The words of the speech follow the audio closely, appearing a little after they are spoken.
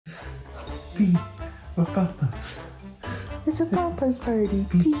Pee for Papas. It's a Papa's party.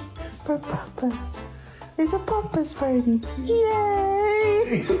 Pee for Papas. It's a Papa's party.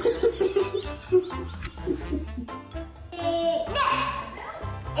 Yay!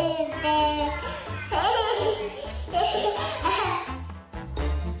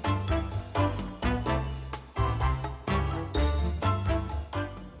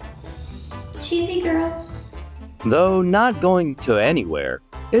 Cheesy girl. Though not going to anywhere,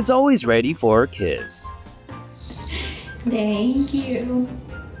 it's always ready for a kiss. Thank you.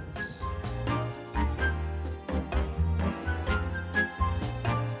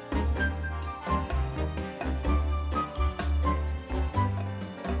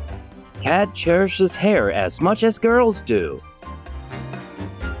 Cat cherishes hair as much as girls do.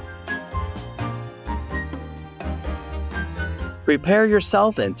 Prepare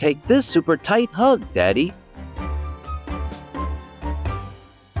yourself and take this super tight hug, Daddy.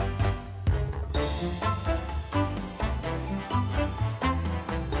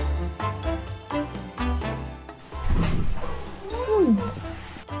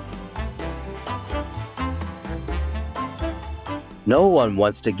 No one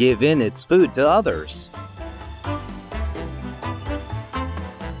wants to give in its food to others.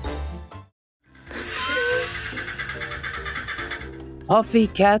 Puffy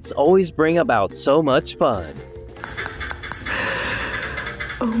cats always bring about so much fun.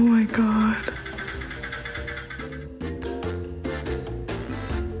 Oh my god.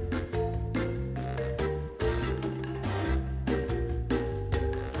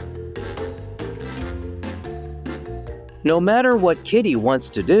 No matter what Kitty wants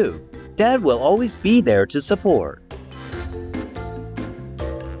to do, Dad will always be there to support.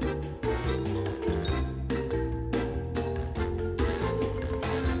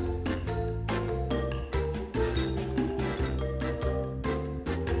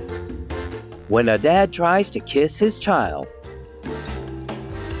 When a dad tries to kiss his child,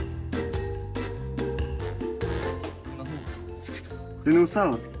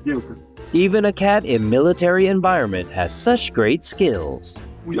 even a cat in military environment has such great skills.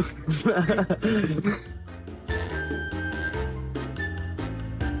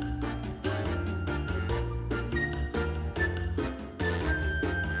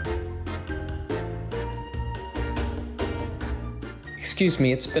 Excuse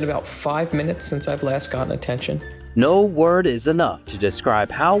me, it's been about 5 minutes since I've last gotten attention. No word is enough to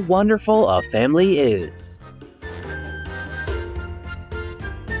describe how wonderful a family is.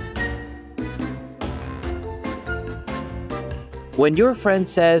 When your friend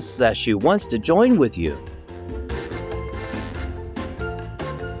says that she wants to join with you,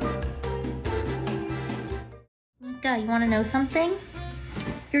 Nika, you want to know something?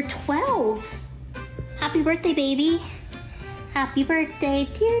 You're 12. Happy birthday, baby. Happy birthday,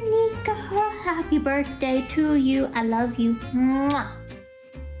 dear Nika. Happy birthday to you. I love you. Mwah.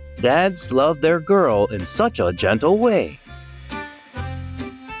 dads love their girl in such a gentle way.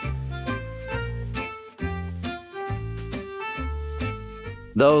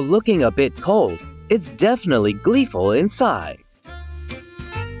 Though looking a bit cold, it's definitely gleeful inside.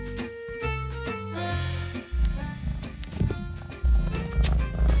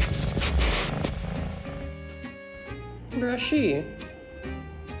 Brushy,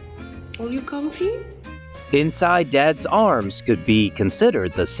 are you comfy? Inside Dad's arms could be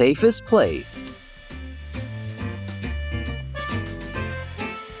considered the safest place.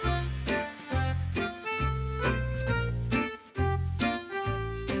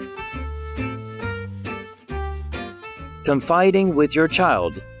 Confiding with your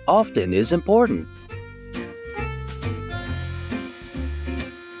child often is important.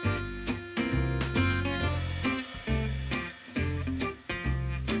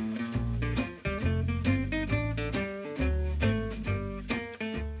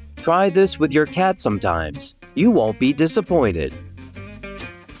 Try this with your cat sometimes. You won't be disappointed.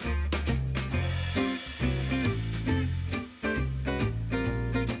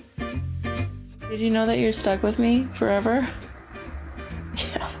 Did you know that you're stuck with me forever?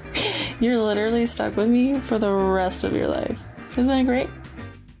 Yeah. You're literally stuck with me for the rest of your life. Isn't that great?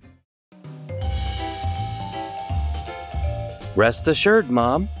 Rest assured,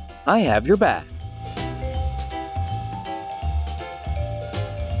 Mom, I have your back.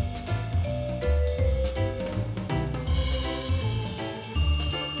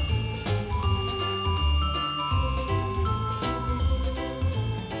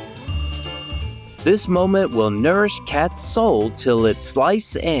 This moment will nourish Cat's soul till its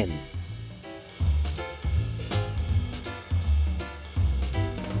life's end.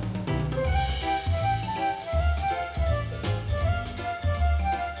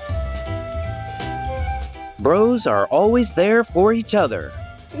 Bros are always there for each other.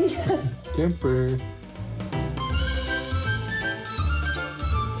 Yes. Temper.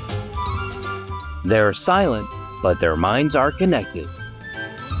 They're silent, but their minds are connected.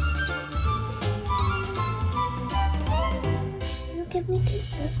 You give me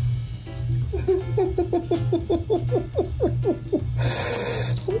kisses.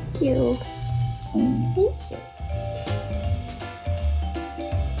 Thank you. Thank you.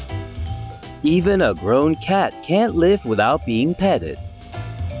 Even a grown cat can't live without being petted.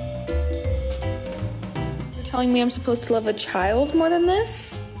 You're telling me I'm supposed to love a child more than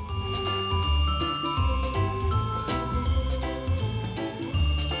this?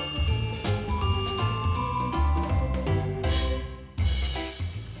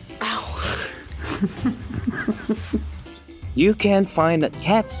 You can't find a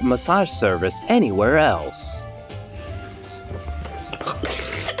cat's massage service anywhere else.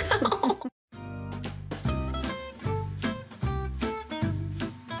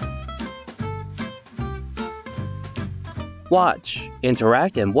 Watch,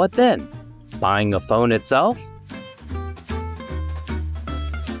 interact, and what then? Buying a phone itself?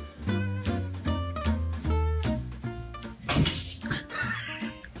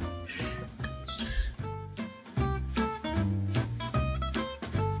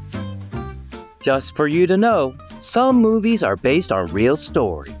 Just for you to know, some movies are based on real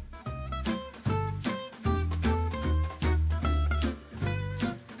story.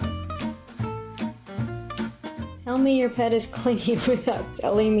 Tell me your pet is clingy without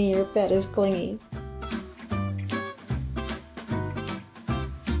telling me your pet is clingy.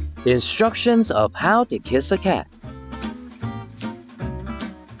 Instructions of how to kiss a cat.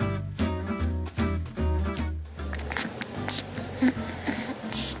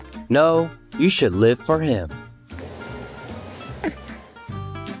 No, you should live for him.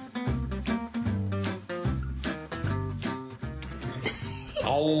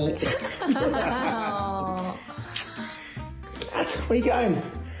 Oh. That's where you going?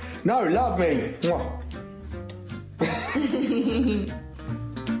 No, love me.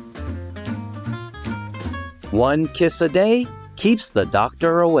 One kiss a day keeps the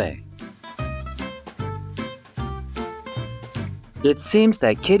doctor away. It seems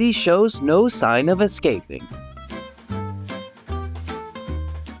that Kitty shows no sign of escaping.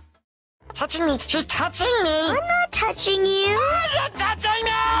 Touching me. She's touching me. I'm not touching you. You're touching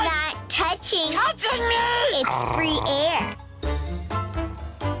me. Not touching. Touching me. It's free air.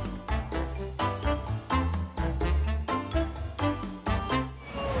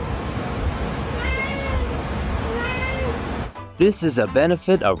 This is a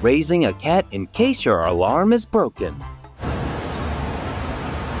benefit of raising a cat in case your alarm is broken.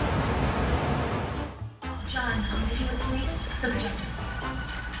 John, come with you, please. The projector.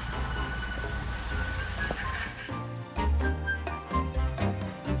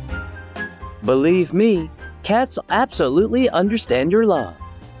 Believe me, cats absolutely understand your love.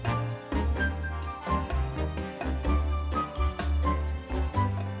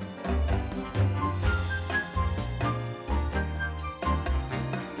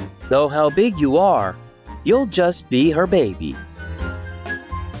 Though how big you are, you'll just be her baby.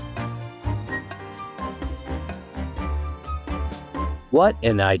 What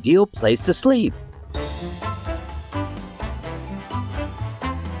an ideal place to sleep.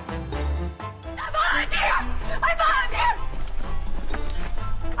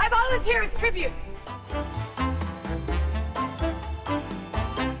 I volunteer as tribute.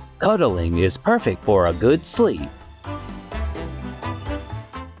 Cuddling is perfect for a good sleep.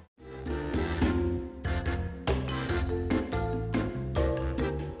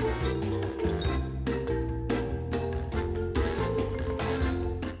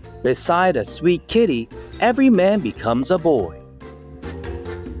 Beside a sweet kitty, every man becomes a boy.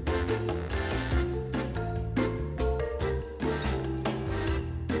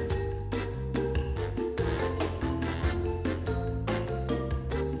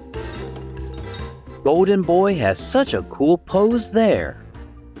 Golden Boy has such a cool pose there.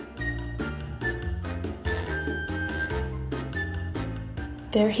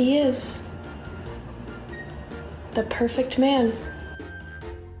 There he is. The perfect man.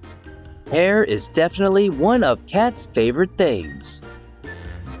 Hair is definitely one of Cat's favorite things.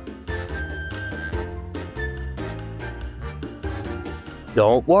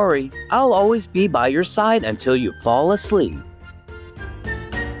 Don't worry, I'll always be by your side until you fall asleep.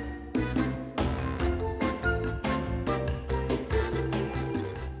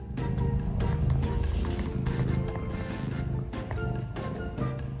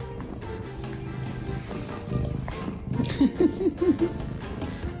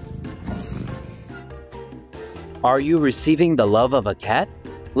 Are you receiving the love of a cat?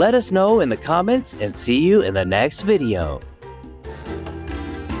 Let us know in the comments and see you in the next video.